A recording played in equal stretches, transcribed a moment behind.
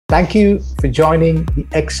Thank you for joining the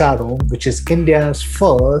XR, which is India's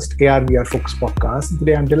first AR/VR focused podcast.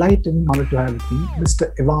 Today, I'm delighted and honored to have with me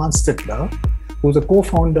Mr. Ivan Sitler, who's a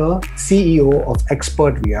co-founder, CEO of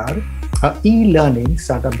Xpertvr, an e-learning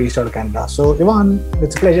startup based out of Canada. So, Ivan,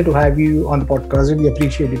 it's a pleasure to have you on the podcast. Really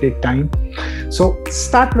appreciate you take time. So,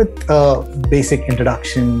 start with a basic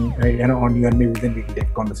introduction, on you, and maybe then we can take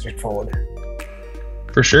the conversation forward.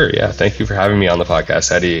 For sure. Yeah. Thank you for having me on the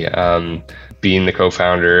podcast, Eddie. Being the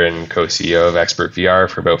co-founder and co-CEO of Xpertvr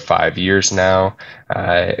for about 5 years now.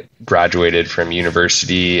 I graduated from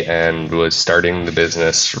university and was starting the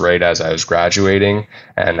business right as I was graduating.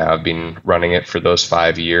 And I've been running it for those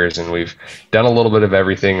 5 years. And we've done a little bit of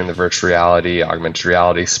everything in the virtual reality, augmented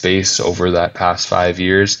reality space over that past 5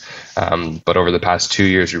 years. But over the past 2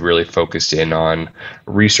 years, we really focused in on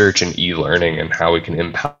research and e-learning and how we can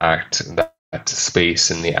impact that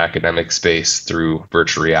space in the academic space through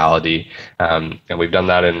virtual reality. And we've done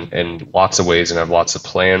that in lots of ways and have lots of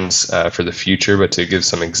plans for the future. But to give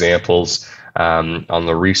some examples, on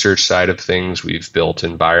the research side of things, we've built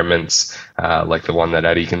environments like the one that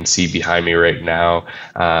Eddie can see behind me right now,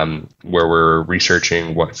 where we're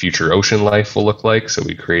researching what future ocean life will look like. So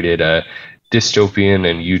we created a dystopian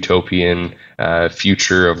and utopian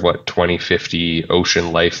future of what 2050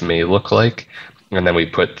 ocean life may look like. And then we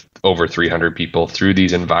put over 300 people through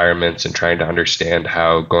these environments and trying to understand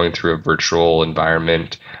how going through a virtual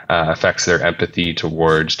environment affects their empathy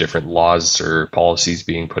towards different laws or policies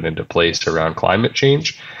being put into place around climate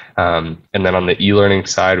change. And then on the e-learning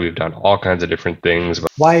side, we've done all kinds of different things.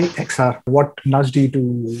 Why XR? What nudged you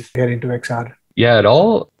to get into XR? Yeah, it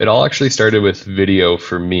all actually started with video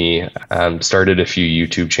for me. Started a few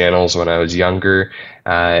YouTube channels when I was younger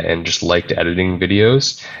and just liked editing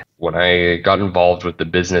videos. When I got involved with the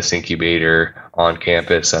business incubator on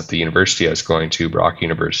campus at the university I was going to, Brock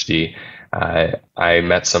University, I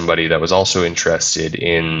met somebody that was also interested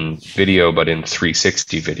in video, but in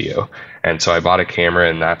 360 video. And so I bought a camera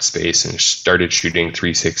in that space and started shooting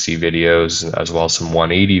 360 videos as well as some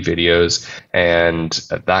 180 videos. And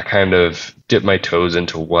that kind of dipped my toes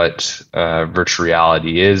into what virtual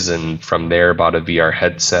reality is. And from there, bought a VR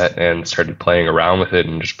headset and started playing around with it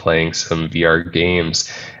and just playing some VR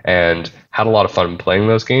games. And had a lot of fun playing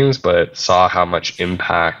those games, but saw how much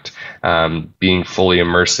impact being fully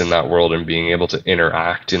immersed in that world and being able to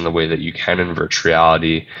interact in the way that you can in virtual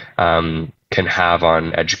reality can have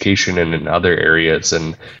on education and in other areas,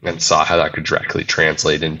 and saw how that could directly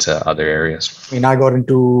translate into other areas. I got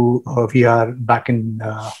into VR back in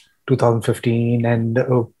 2015, and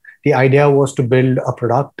the idea was to build a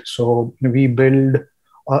product. So we built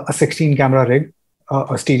a 16 camera rig,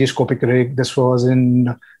 a stereoscopic rig. This was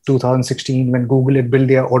in 2016 when Google had built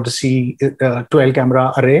their Odyssey 12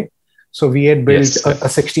 camera array. So we had built a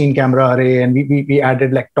 16 camera array, and we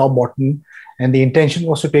added like top, bottom, and the intention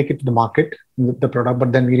was to take it to the market, the product.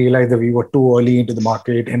 But then we realized that we were too early into the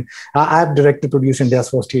market. And I've directed, produced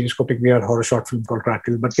India's first stereoscopic VR horror short film called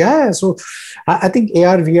Crackle. But yeah, so I think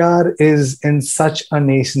AR/VR is in such a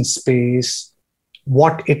nascent space.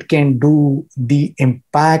 What it can do, the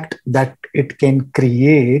impact that it can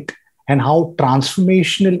create, and how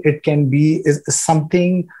transformational it can be is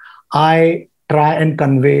something I try and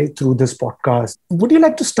convey through this podcast. Would you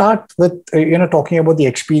like to start with, talking about the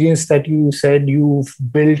experience that you said you've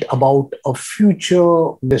built about a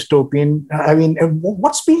future dystopian? I mean,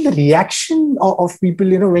 what's been the reaction of people,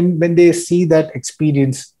 when they see that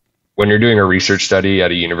experience? When you're doing a research study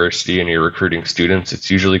at a university and you're recruiting students, it's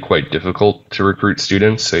usually quite difficult to recruit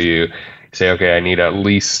students. So you say, okay, I need at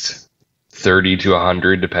least 30 to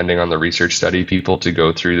 100, depending on the research study, people to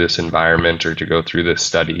go through this environment or to go through this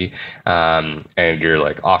study. And you're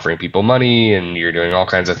like offering people money and you're doing all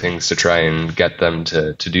kinds of things to try and get them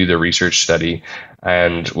to do the research study.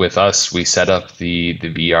 And with us, we set up the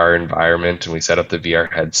VR environment and we set up the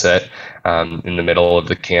VR headset in the middle of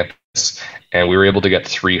the campus. And we were able to get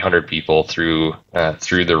 300 people through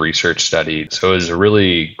the research study. So it was a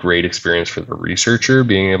really great experience for the researcher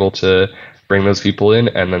being able to bring those people in.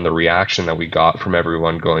 And then the reaction that we got from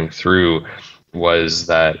everyone going through was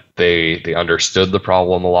that they understood the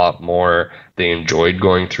problem a lot more. They enjoyed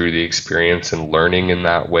going through the experience and learning in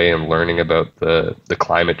that way and learning about the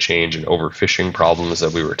climate change and overfishing problems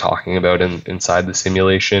that we were talking about inside the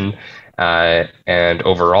simulation. And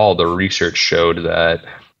overall, the research showed that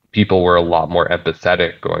people were a lot more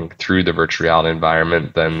empathetic going through the virtual reality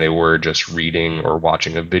environment than they were just reading or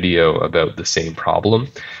watching a video about the same problem.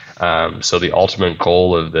 So the ultimate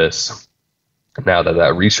goal of this, now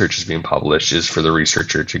that research is being published, is for the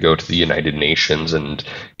researcher to go to the United Nations and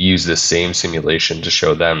use this same simulation to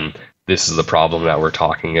show them this is the problem that we're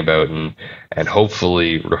talking about, and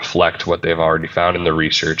hopefully reflect what they've already found in the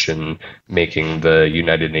research and making the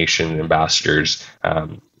United Nations ambassadors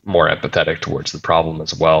more empathetic towards the problem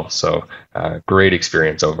as well. So great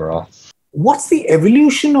experience overall. What's the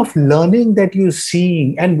evolution of learning that you're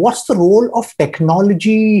seeing, and what's the role of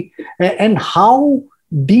technology, and how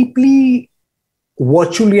deeply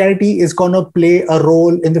virtual reality is going to play a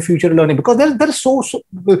role in the future learning? Because there's so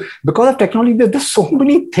because of technology, there's so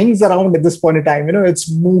many things around at this point in time.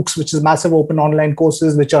 It's MOOCs, which is massive open online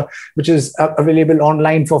courses, which is available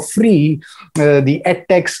online for free. The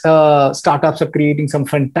edtech startups are creating some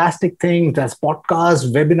fantastic things. There's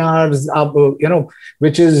podcasts, webinars,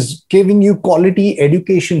 which is giving you quality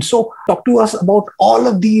education. So talk to us about all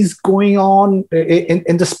of these going on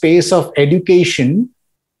in the space of education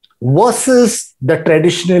versus the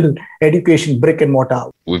traditional education, brick and mortar.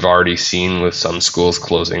 We've already seen with some schools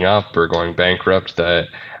closing up or going bankrupt that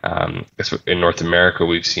in North America,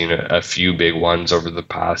 we've seen a few big ones over the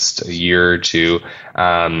past year or two.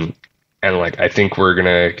 And I think we're going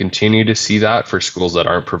to continue to see that for schools that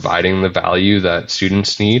aren't providing the value that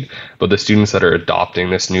students need. But the students that are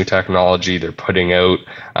adopting this new technology, they're putting out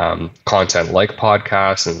content like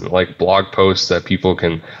podcasts and like blog posts that people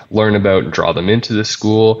can learn about and draw them into the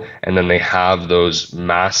school. And then they have those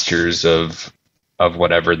masters of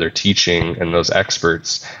whatever they're teaching and those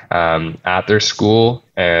experts at their school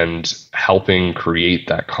and helping create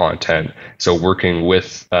that content. So working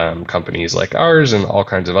with companies like ours and all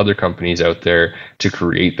kinds of other companies out there to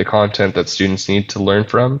create the content that students need to learn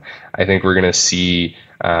from. I think we're going to see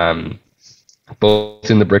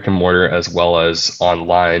both in the brick and mortar as well as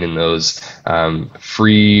online in those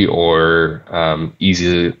free or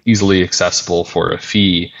easily accessible for a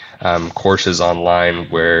fee courses online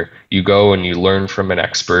where you go and you learn from an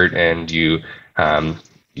expert and you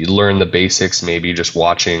learn the basics, maybe just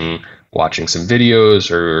watching some videos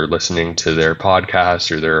or listening to their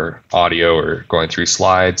podcast or their audio or going through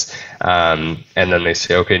slides. And then they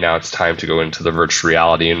say, okay, now it's time to go into the virtual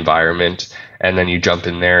reality environment. And then you jump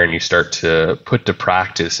in there and you start to put to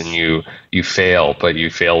practice and you fail, but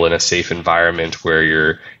you fail in a safe environment where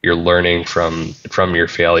you're learning from your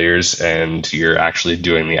failures and you're actually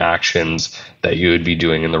doing the actions that you would be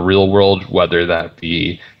doing in the real world, whether that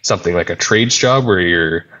be something like a trades job where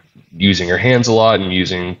you're using your hands a lot and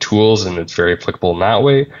using tools and it's very applicable in that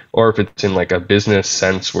way, or if it's in like a business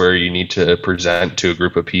sense where you need to present to a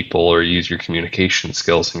group of people or use your communication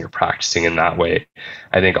skills and you're practicing in that way.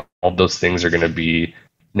 I think all those things are going to be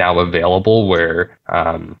now available where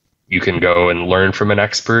you can go and learn from an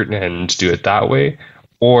expert and do it that way.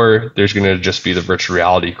 Or there's going to just be the virtual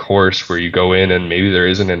reality course where you go in and maybe there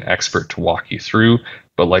isn't an expert to walk you through,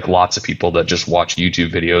 but like lots of people that just watch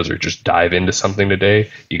YouTube videos or just dive into something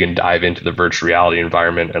today, you can dive into the virtual reality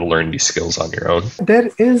environment and learn these skills on your own.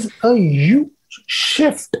 There is a huge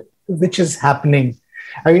shift which is happening.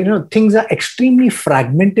 I mean, things are extremely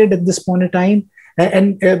fragmented at this point in time,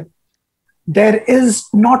 and there is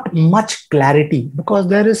not much clarity because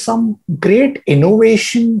there is some great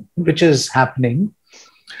innovation which is happening.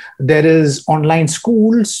 There is online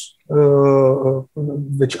schools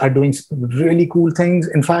which are doing really cool things.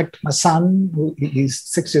 In fact, my son, he's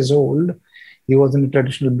 6 years old. He was in a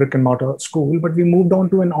traditional brick and mortar school, but we moved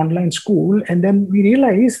on to an online school, and then we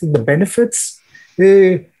realized the benefits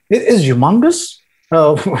is humongous.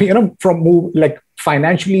 From like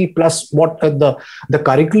financially plus what the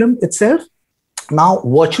curriculum itself. Now,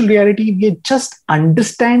 virtual reality, we're just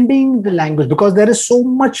understanding the language because there are so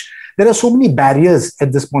many barriers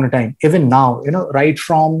at this point in time. Even now, right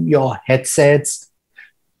from your headsets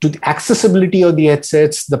to the accessibility of the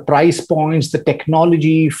headsets, the price points, the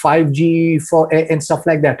technology, 5G and stuff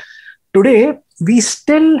like that. Today, we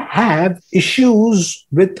still have issues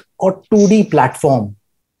with a 2D platform.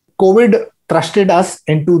 COVID thrusted us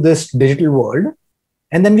into this digital world.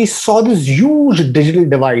 And then we saw this huge digital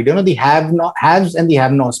divide, the haves and the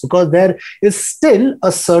have-nots, because there is still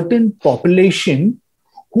a certain population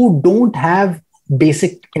who don't have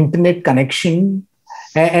basic internet connection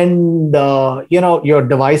and your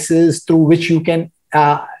devices through which you can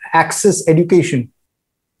access education.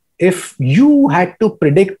 If you had to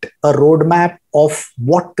predict a roadmap of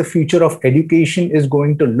what the future of education is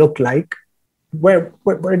going to look like, where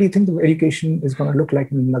do you think the education is going to look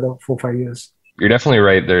like in another 4 or 5 years? You're definitely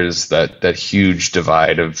right. There's that huge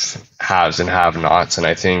divide of haves and have-nots, and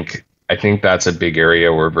I think that's a big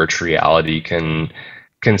area where virtual reality can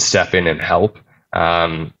step in and help.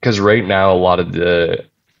 Because right now, a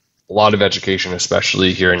lot of education,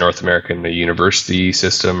 especially here in North America in the university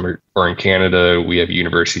system or in Canada, we have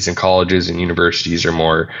universities and colleges, and universities are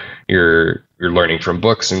more your you're learning from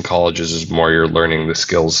books in colleges is more you're learning the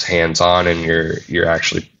skills hands-on, and you're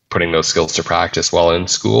actually putting those skills to practice while in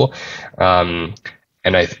school. And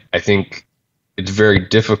I think it's very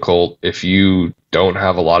difficult if you don't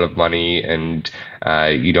have a lot of money and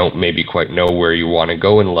you don't maybe quite know where you want to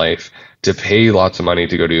go in life, to pay lots of money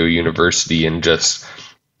to go to a university and just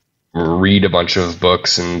read a bunch of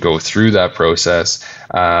books and go through that process,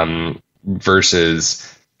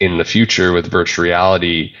 versus in the future with virtual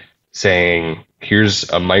reality saying, here's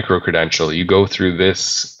a micro credential. You go through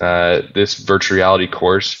this virtual reality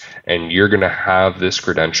course, and you're going to have this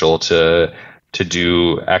credential to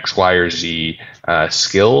do X, Y, or Z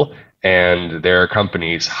skill. And there are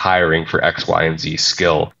companies hiring for X, Y, and Z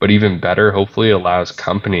skill. But even better, hopefully it allows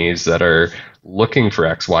companies that are looking for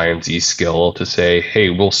X, Y, and Z skill to say, hey,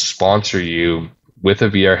 we'll sponsor you with a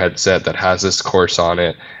VR headset that has this course on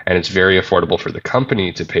it, and it's very affordable for the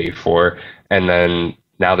company to pay for. And then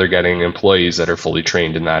now they're getting employees that are fully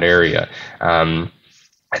trained in that area.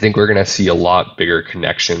 I think we're going to see a lot bigger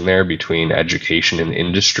connection there between education and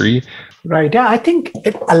industry. Right. Yeah, I think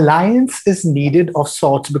alliance is needed of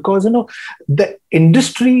sorts, because the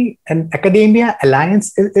industry and academia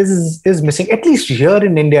alliance is missing, at least here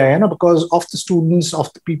in India. Because of the students,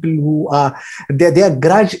 of the people who are their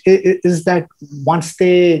grudge is that once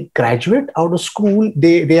they graduate out of school,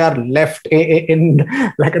 they are left in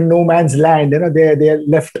like a no man's land. They are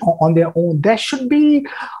left on their own. There should be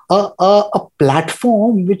a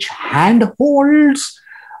platform which handholds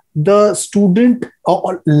the student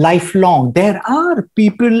lifelong. There are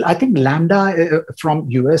people, I think Lambda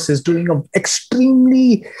from US is doing an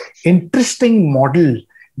extremely interesting model.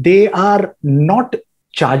 They are not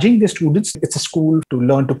charging the students. It's a school to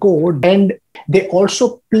learn to code, and they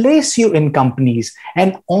also place you in companies.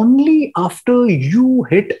 And only after you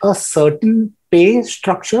hit a certain pay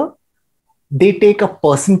structure, they take a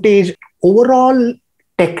percentage. Overall,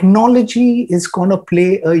 technology is going to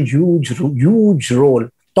play a huge role.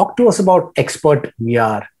 Talk to us about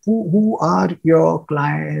Xpertvr. Who are your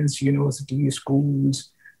clients, universities, schools?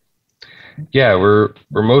 Yeah, we're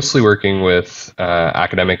mostly working with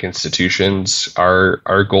academic institutions.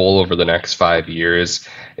 Our goal over the next 5 years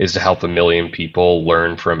is to help 1 million people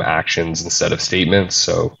learn from actions instead of statements.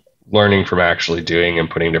 So learning from actually doing and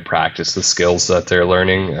putting to practice the skills that they're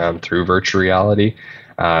learning through virtual reality.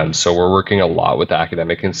 So we're working a lot with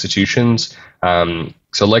academic institutions.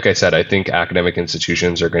 So like I said, I think academic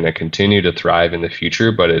institutions are going to continue to thrive in the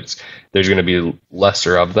future, but there's going to be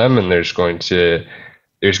lesser of them, and there's going to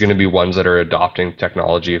be ones that are adopting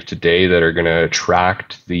technology of today that are going to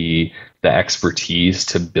attract the expertise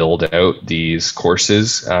to build out these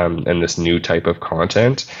courses and this new type of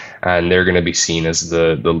content, and they're going to be seen as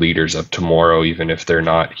the leaders of tomorrow, even if they're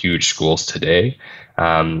not huge schools today.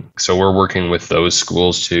 So we're working with those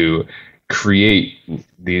schools to create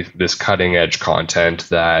this cutting edge content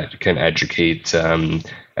that can educate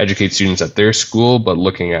students at their school, but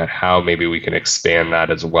looking at how maybe we can expand that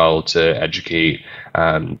as well to educate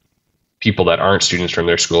people that aren't students from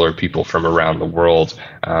their school or people from around the world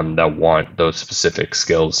that want those specific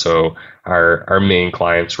skills. So our main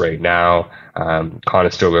clients right now,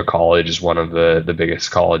 Conestoga College is one of the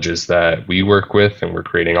biggest colleges that we work with, and we're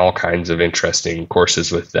creating all kinds of interesting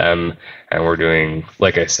courses with them. And we're doing,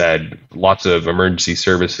 like I said, lots of emergency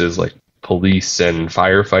services like police and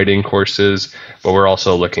firefighting courses, but we're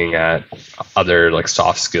also looking at other like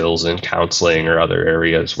soft skills and counseling or other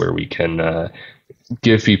areas where we can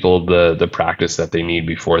give people the practice that they need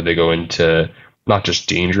before they go into not just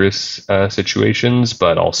dangerous situations,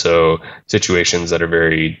 but also situations that are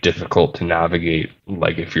very difficult to navigate,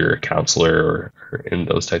 like if you're a counselor or in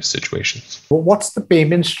those types of situations. What's the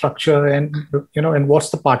payment structure, and what's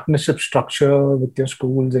the partnership structure with your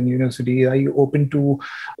schools and universities? Are you open to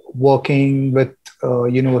working with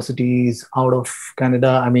universities out of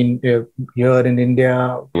Canada? I mean, here in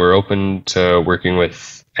India? We're open to working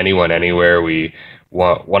with anyone, anywhere.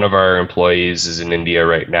 One of our employees is in India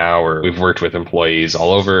right now, or we've worked with employees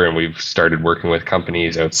all over, and we've started working with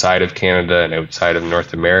companies outside of Canada and outside of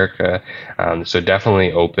North America. So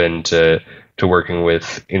definitely open to working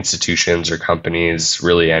with institutions or companies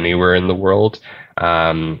really anywhere in the world.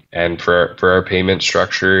 And for our payment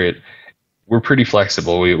structure, we're pretty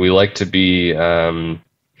flexible. We like to be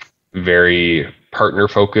very partner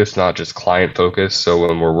focused, not just client focused. So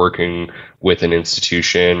when we're working with an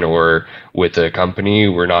institution or with a company,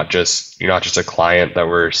 you're not just a client that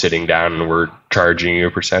we're sitting down and we're charging you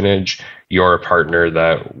a percentage. You're a partner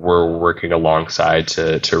that we're working alongside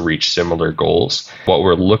to reach similar goals. What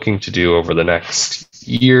we're looking to do over the next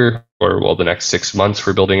year, or the next 6 months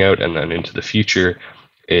we're building out, and then into the future,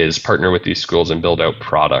 is partner with these schools and build out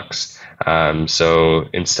products. So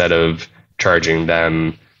instead of charging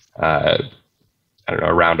them, I don't know,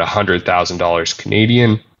 around $100,000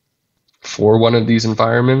 Canadian for one of these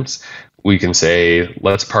environments, we can say,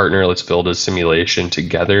 let's partner, let's build a simulation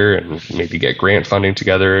together and maybe get grant funding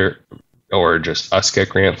together, or just us get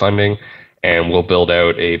grant funding, and we'll build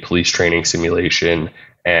out a police training simulation.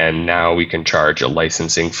 And now we can charge a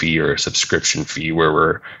licensing fee or a subscription fee where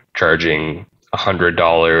we're charging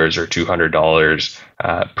 $100 or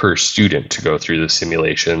 $200 per student to go through the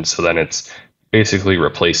simulation. So then it's basically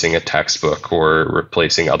replacing a textbook or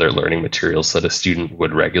replacing other learning materials that a student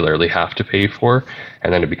would regularly have to pay for.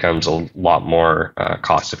 And then it becomes a lot more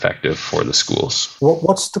cost effective for the schools.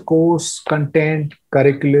 What's the course content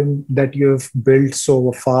curriculum that you've built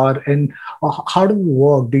so far? And how do you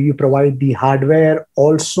work? Do you provide the hardware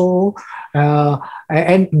also?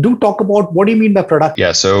 And do talk about what do you mean by product?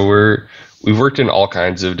 Yeah, so we've worked in all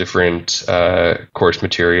kinds of different course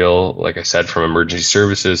material, like I said, from emergency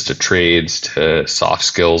services to trades to soft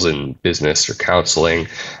skills and business or counseling,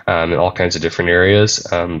 in all kinds of different areas.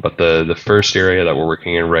 But the first area that we're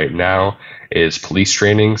working in right now is police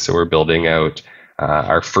training. So we're building out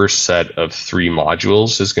our first set of 3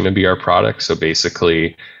 modules is going to be our product. So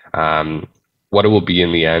basically, what it will be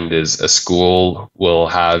in the end is a school will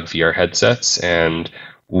have VR headsets, and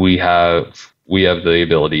we have the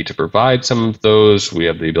ability to provide some of those. We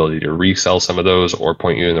have the ability to resell some of those or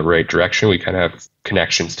point you in the right direction. We kind of have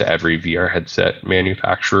connections to every VR headset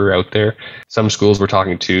manufacturer out there. Some schools we're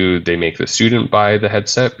talking to, they make the student buy the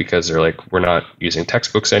headset because they're like, we're not using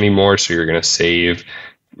textbooks anymore, so you're going to save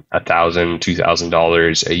 $1,000,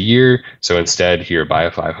 $2,000 a year. So instead, here, buy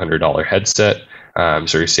a $500 headset.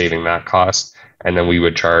 So you're saving that cost. And then we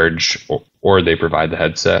would charge, or they provide the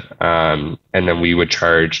headset, and then we would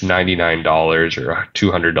charge $99 or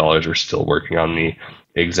 $200. We're still working on the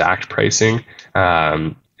exact pricing.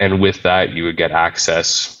 And with that, you would get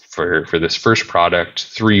access for this first product,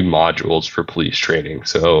 3 modules for police training.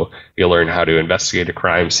 So you'll learn how to investigate a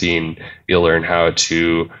crime scene. You'll learn how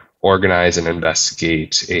to organize and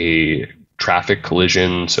investigate a traffic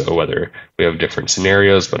collision. So whether we have different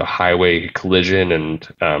scenarios, but a highway collision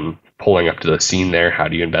and pulling up to the scene there, how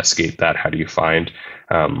do you investigate that? How do you find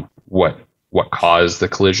what caused the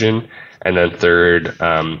collision? And then third,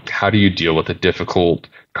 how do you deal with a difficult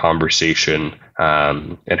conversation?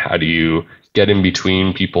 And how do you get in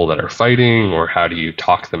between people that are fighting, or how do you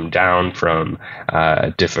talk them down from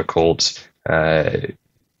a difficult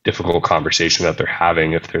conversation that they're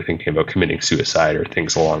having if they're thinking about committing suicide or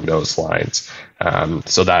things along those lines.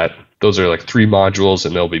 So those are like 3 modules,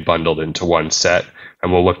 and they'll be bundled into one set,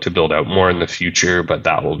 and we'll look to build out more in the future, but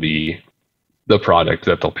that will be the product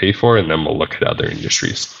that they'll pay for, and then we'll look at other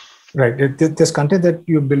industries. Right. This content that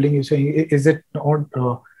you're building, you're saying, is it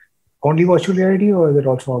only virtual reality, or is it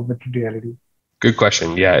also augmented reality? Good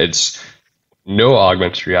question. Yeah, it's no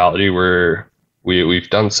augmented reality. We've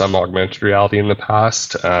done some augmented reality in the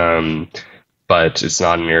past, but it's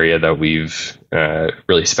not an area that we've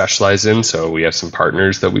really specialized in. So we have some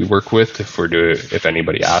partners that we work with if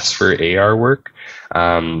anybody asks for AR work.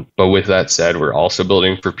 But with that said, we're also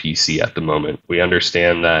building for PC at the moment. We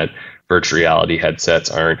understand that virtual reality headsets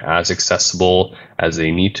aren't as accessible as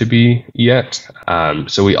they need to be yet.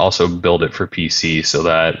 So we also build it for PC so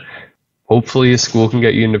that hopefully a school can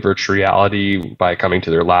get you into virtual reality by coming to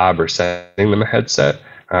their lab or sending them a headset.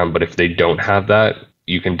 But if they don't have that,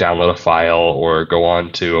 you can download a file or go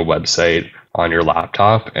on to a website on your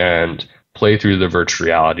laptop and play through the virtual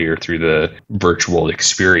reality or through the virtual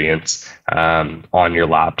experience on your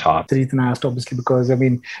laptop. The reason I asked, obviously, because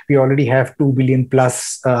we already have 2 billion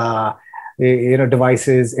plus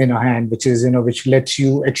devices in our hand, which lets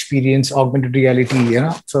you experience augmented reality,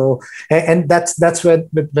 So, and that's where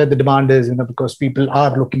the demand is, because people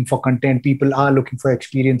are looking for content, people are looking for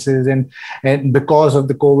experiences, and because of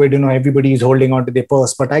the COVID, everybody is holding on to their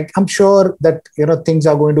purse. But I'm sure that things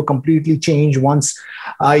are going to completely change once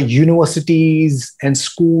universities and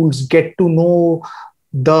schools get to know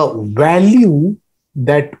the value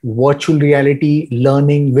that virtual reality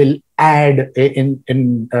learning will add in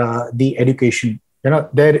the education.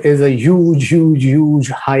 There is a huge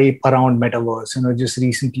hype around metaverse. Just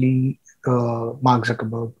recently, Mark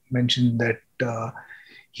Zuckerberg mentioned that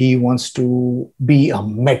he wants to be a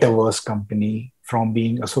metaverse company from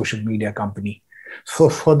being a social media company. So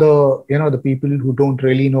for the people who don't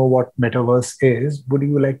really know what metaverse is, would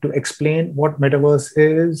you like to explain what metaverse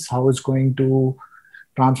is, how it's going to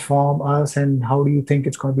transform us, and how do you think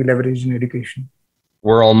it's going to be leveraged in education?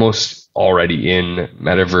 We're almost already in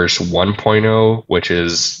Metaverse 1.0, which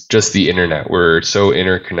is just the internet. We're so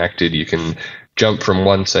interconnected. You can jump from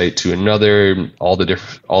one site to another. All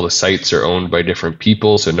the sites are owned by different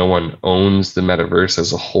people, so no one owns the metaverse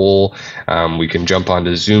as a whole. We can jump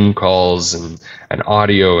onto Zoom calls and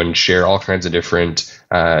audio and share all kinds of different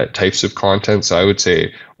types of content. So I would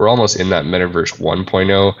say we're almost in that metaverse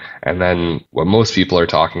 1.0, and then what most people are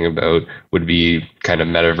talking about would be kind of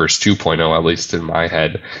metaverse 2.0, at least in my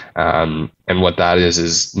head. And what that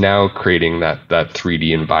is now creating that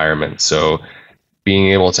 3D environment. So being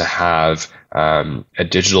able to have a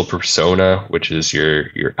digital persona, which is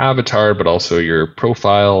your avatar, but also your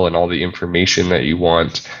profile and all the information that you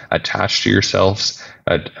want attached to yourself.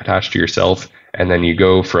 And then you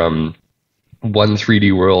go from one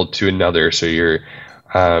 3D world to another. So you're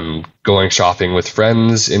going shopping with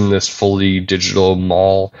friends in this fully digital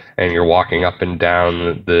mall, and you're walking up and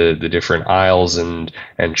down the different aisles and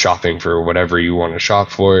shopping for whatever you want to shop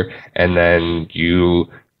for. And then you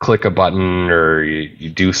click a button or you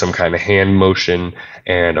do some kind of hand motion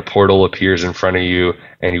and a portal appears in front of you,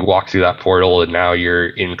 and you walk through that portal, and now you're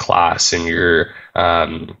in class and you're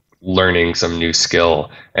learning some new skill.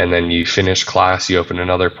 And then you finish class, you open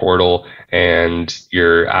another portal, and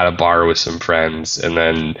you're at a bar with some friends. And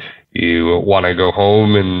then you want to go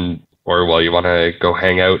home you want to go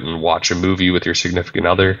hang out and watch a movie with your significant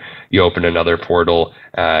other. You open another portal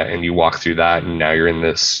and you walk through that, and now you're in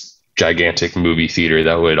this gigantic movie theater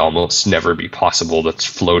that would almost never be possible, that's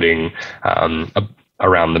floating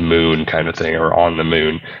around the moon kind of thing, or on the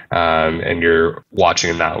moon, and you're watching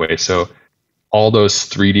in that way. So all those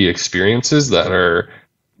 3D experiences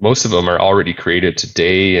most of them are already created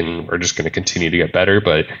today and are just going to continue to get better,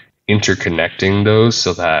 but interconnecting those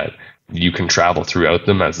so that you can travel throughout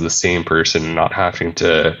them as the same person and not having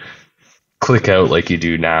to click out like you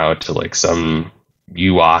do now to like some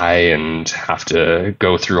UI and have to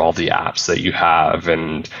go through all the apps that you have.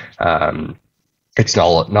 And it's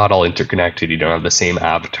not all interconnected. You don't have the same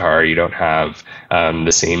avatar. You don't have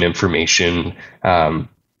the same information.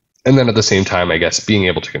 And then at the same time, I guess, being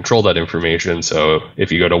able to control that information. So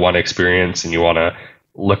if you go to one experience and you want to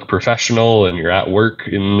look professional and you're at work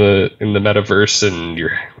in the metaverse and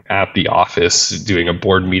you're at the office doing a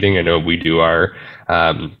board meeting, I know we do our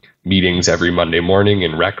meetings every Monday morning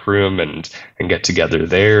in Rec Room and get together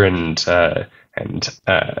there and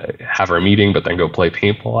have our meeting, but then go play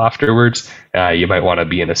paintball afterwards. You might want to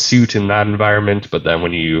be in a suit in that environment, but then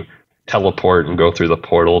when you teleport and go through the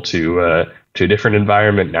portal to a different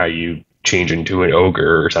environment, now you change into an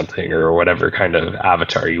ogre or something, or whatever kind of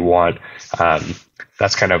avatar you want.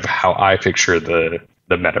 That's kind of how I picture the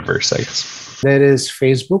metaverse, I guess. There is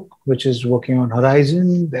Facebook, which is working on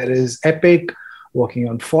Horizon. There is Epic, working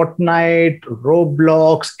on Fortnite,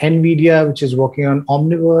 Roblox, NVIDIA, which is working on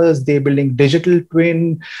Omniverse. They're building digital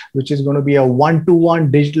twin, which is going to be a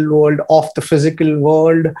one-to-one digital world of the physical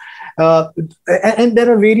world. And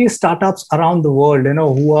there are various startups around the world,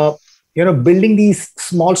 who are, building these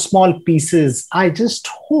small pieces. I just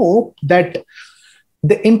hope that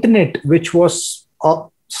the internet, which was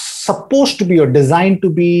supposed to be or designed to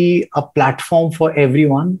be a platform for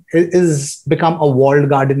everyone, is become a walled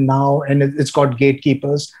garden now, and it's got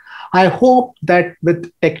gatekeepers. I hope that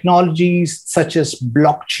with technologies such as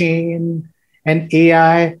blockchain and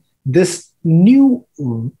AI, this new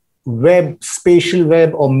web, spatial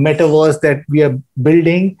web or metaverse that we are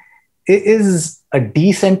building is a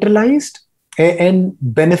decentralized and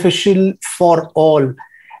beneficial for all.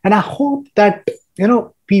 And I hope that,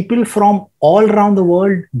 people from all around the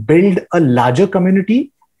world build a larger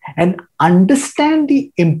community and understand the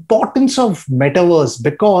importance of metaverse,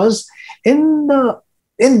 because in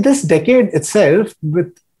this decade itself,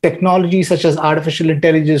 with technology such as artificial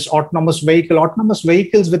intelligence, autonomous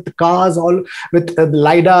vehicles with cars, all with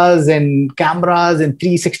LiDARs and cameras and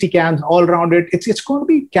 360 cams all around it, it's going to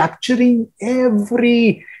be capturing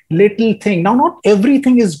every little thing. Now, not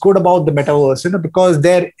everything is good about the metaverse, because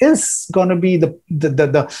there is going to be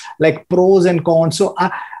the like pros and cons. So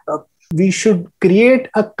we should create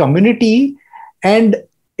a community and,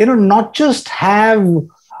 not just have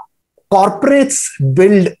corporates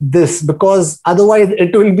build this, because otherwise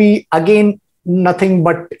it will be again nothing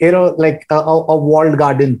but, like a walled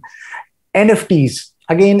garden. NFTs,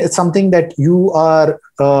 again, it's something that you are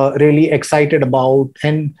really excited about,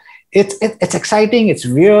 and it's exciting, it's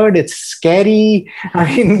weird, it's scary.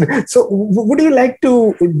 I mean, so would you like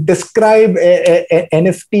to describe a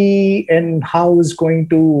NFT and how it's going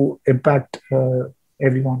to impact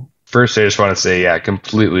everyone? First, I just want to say, I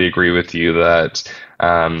completely agree with you that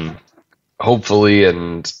hopefully,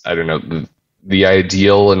 and I don't know, the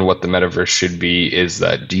ideal and what the metaverse should be is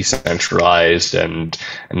that decentralized, and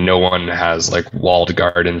no one has like walled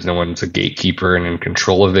gardens, no one's a gatekeeper and in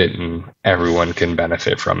control of it, and everyone can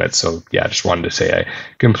benefit from it. So yeah, I just wanted to say I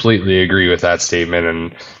completely agree with that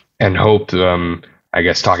statement, and hope I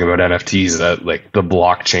guess talking about NFTs, that like the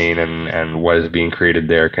blockchain and what is being created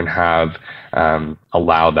there can have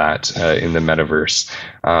allow that in the metaverse.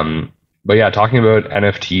 But yeah, talking about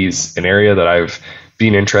NFTs, an area that I've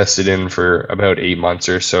been interested in for about 8 months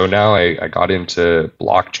or so now. I got into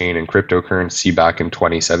blockchain and cryptocurrency back in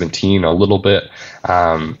 2017 a little bit,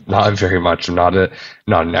 not very much. I'm not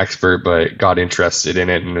an expert, but got interested in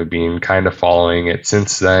it and have been kind of following it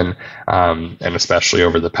since then, and especially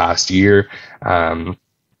over the past year, and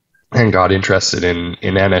got interested in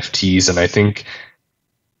NFTs. And I think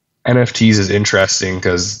NFTs is interesting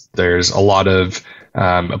because there's a lot of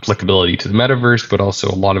applicability to the metaverse, but also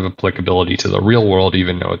a lot of applicability to the real world,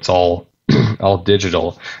 even though it's all all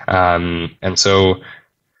digital. And so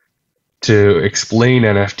to explain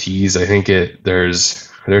NFTs, I think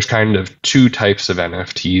there's kind of two types of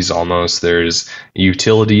NFTs almost. There's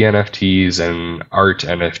utility NFTs and art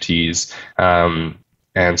NFTs.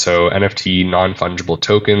 And so NFT, non-fungible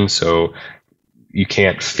tokens. So you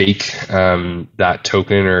can't fake that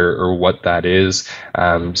token or what that is.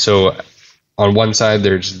 So on one side,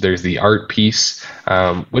 there's the art piece,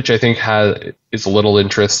 which I think is a little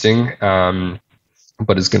interesting,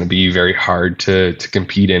 but is going to be very hard to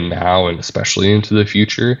compete in now and especially into the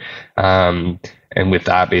future. And with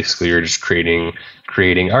that, basically, you're just creating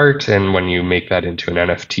art, and when you make that into an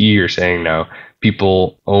NFT, you're saying now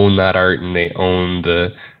people own that art and they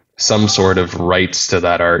own some sort of rights to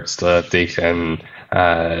that art, so that they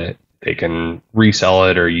can resell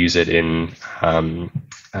it or use it in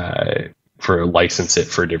for license it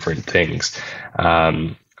for different things.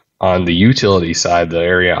 On the utility side, the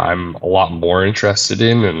area I'm a lot more interested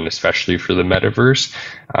in, and especially for the metaverse,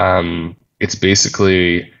 it's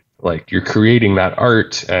basically like you're creating that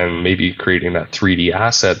art and maybe creating that 3D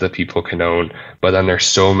asset that people can own, but then there's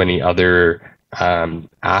so many other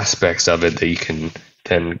aspects of it that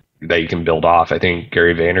you can build off. I think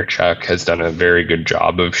Gary Vaynerchuk has done a very good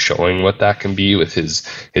job of showing what that can be with his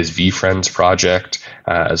VFriends project,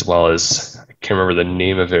 as well as, I can't remember the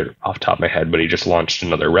name of it off the top of my head, but he just launched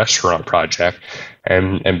another restaurant project.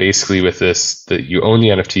 And basically with this, that you own the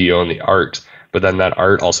NFT, you own the art, but then that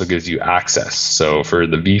art also gives you access. So for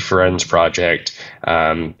the VFriends project,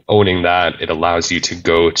 owning that, it allows you to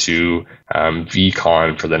go to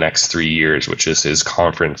VCon for the next 3 years, which is his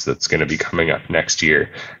conference that's going to be coming up next year.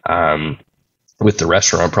 With the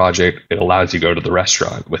restaurant project, it allows you to go to the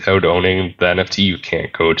restaurant. Without owning the NFT, you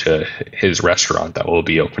can't go to his restaurant that will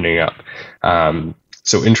be opening up.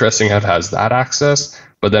 So Interesting has that access,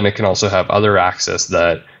 but then it can also have other access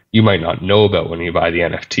that you might not know about when you buy the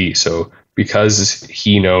NFT. So because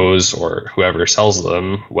he knows, or whoever sells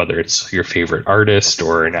them, whether it's your favorite artist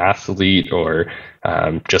or an athlete or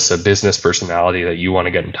just a business personality that you want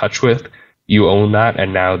to get in touch with, you own that,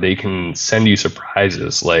 and now they can send you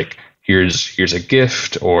surprises like, here's a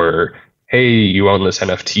gift, or hey, you own this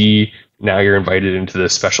NFT, now you're invited into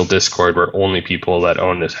this special Discord where only people that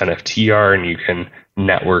own this NFT are, and you can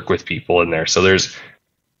network with people in there. So there's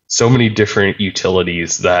so many different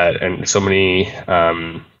utilities and so many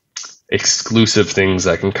exclusive things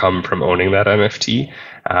that can come from owning that NFT.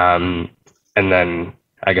 And then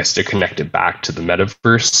I guess to connect it back to the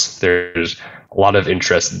metaverse, there's a lot of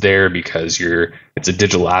interest there because it's a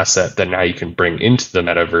digital asset that now you can bring into the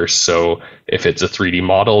metaverse. So if it's a 3D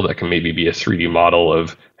model, that can maybe be a 3D model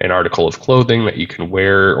of an article of clothing that you can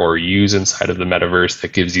wear or use inside of the metaverse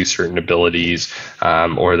that gives you certain abilities,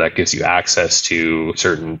 or that gives you access to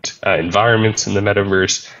certain environments in the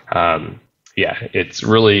metaverse. Yeah, it's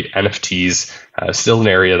really NFTs, still an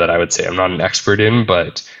area that I would say I'm not an expert in,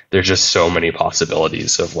 but there's just so many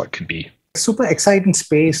possibilities of what could be. Super exciting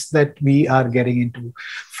space that we are getting into.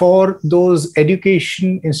 For those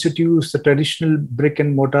education institutes, the traditional brick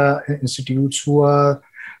and mortar institutes who are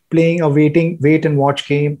playing a wait and watch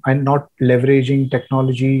game and not leveraging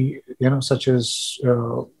technology, such as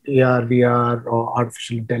AR, VR, or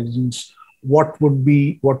artificial intelligence, what would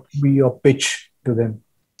be your pitch to them?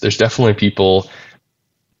 There's definitely people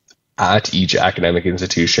at each academic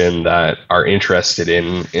institution that are interested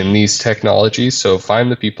in these technologies. So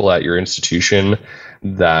find the people at your institution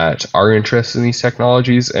that are interested in these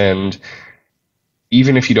technologies, and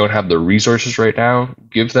even if you don't have the resources right now,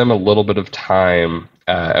 give them a little bit of time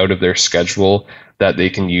out of their schedule that they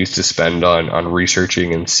can use to spend on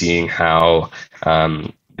researching and seeing how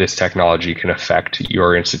this technology can affect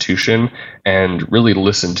your institution, and really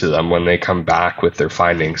listen to them when they come back with their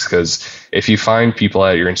findings. Because if you find people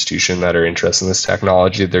at your institution that are interested in this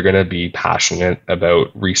technology, they're going to be passionate about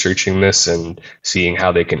researching this and seeing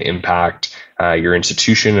how they can impact your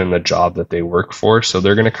institution and the job that they work for. So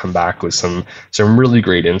they're going to come back with some really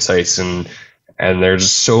great insights, and there's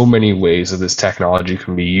so many ways that this technology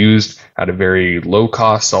can be used at a very low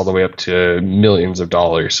cost all the way up to millions of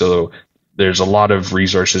dollars. So there's a lot of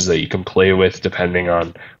resources that you can play with depending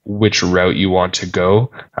on which route you want to go.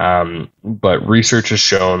 But research has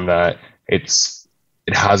shown that it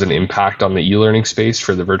has an impact on the e-learning space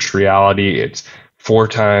for the virtual reality. It's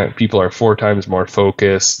people are 4 times more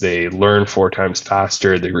focused. They learn 4 times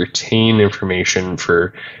faster. They retain information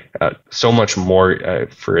for so much more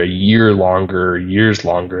for years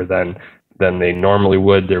longer than they normally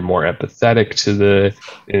would. They're more empathetic to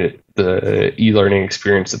the e-learning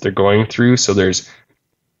experience that they're going through. So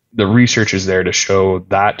the research is there to show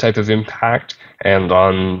that type of impact. And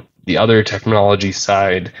on the other technology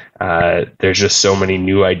side, there's just so many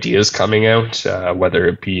new ideas coming out, whether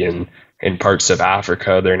it be in parts of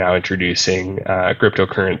Africa. They're now introducing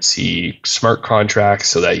cryptocurrency smart contracts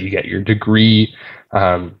so that you get your degree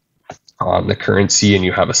on the currency, and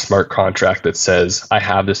you have a smart contract that says, I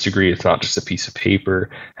have this degree. It's not just a piece of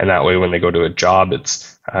paper. And that way, when they go to a job,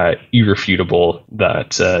 it's irrefutable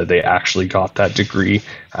that they actually got that degree.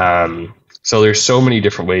 So there's so many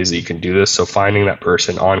different ways that you can do this. So finding that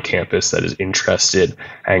person on campus that is interested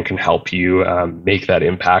and can help you make that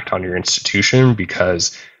impact on your institution,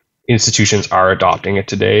 because institutions are adopting it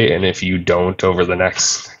today. And if you don't over the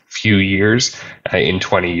next few years, in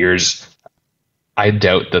 20 years, I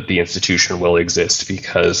doubt that the institution will exist,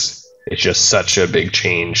 because it's just such a big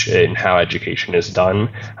change in how education is done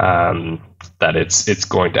that it's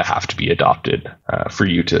going to have to be adopted for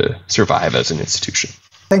you to survive as an institution.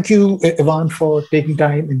 Thank you, Ivan, for taking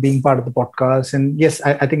time and being part of the podcast. And yes,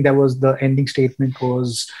 I think that was the ending statement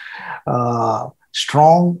was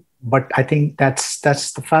strong, but I think that's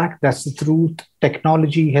the fact, that's the truth.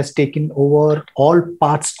 Technology has taken over all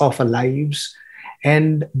parts of our lives.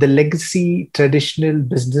 And the legacy traditional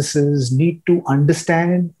businesses need to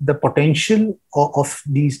understand the potential of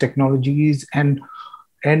these technologies and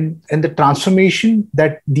the transformation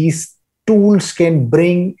that these tools can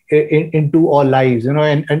bring into our lives,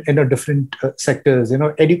 and in different sectors.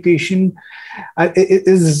 Education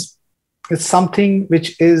is something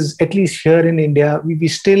which is, at least here in India, we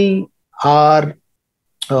still are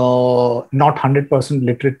not 100%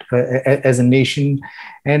 literate as a nation,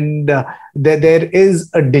 and there is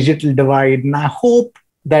a digital divide. And I hope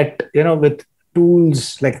that with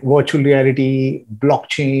tools like virtual reality,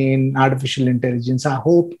 blockchain, artificial intelligence, I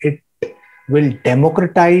hope it will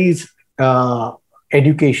democratize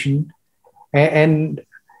education and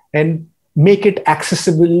make it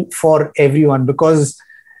accessible for everyone. Because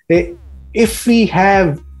if we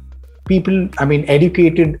have people,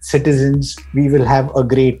 educated citizens, we will have a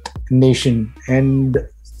great nation. And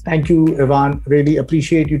thank you, Ivan. Really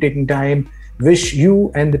appreciate you taking time. Wish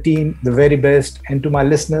you and the team the very best. And to my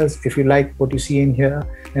listeners, if you like what you see in here,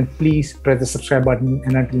 then please press the subscribe button.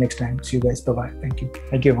 And until next time, see you guys. Bye-bye. Thank you.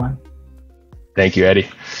 Thank you, Ivan. Thank you, Eddie.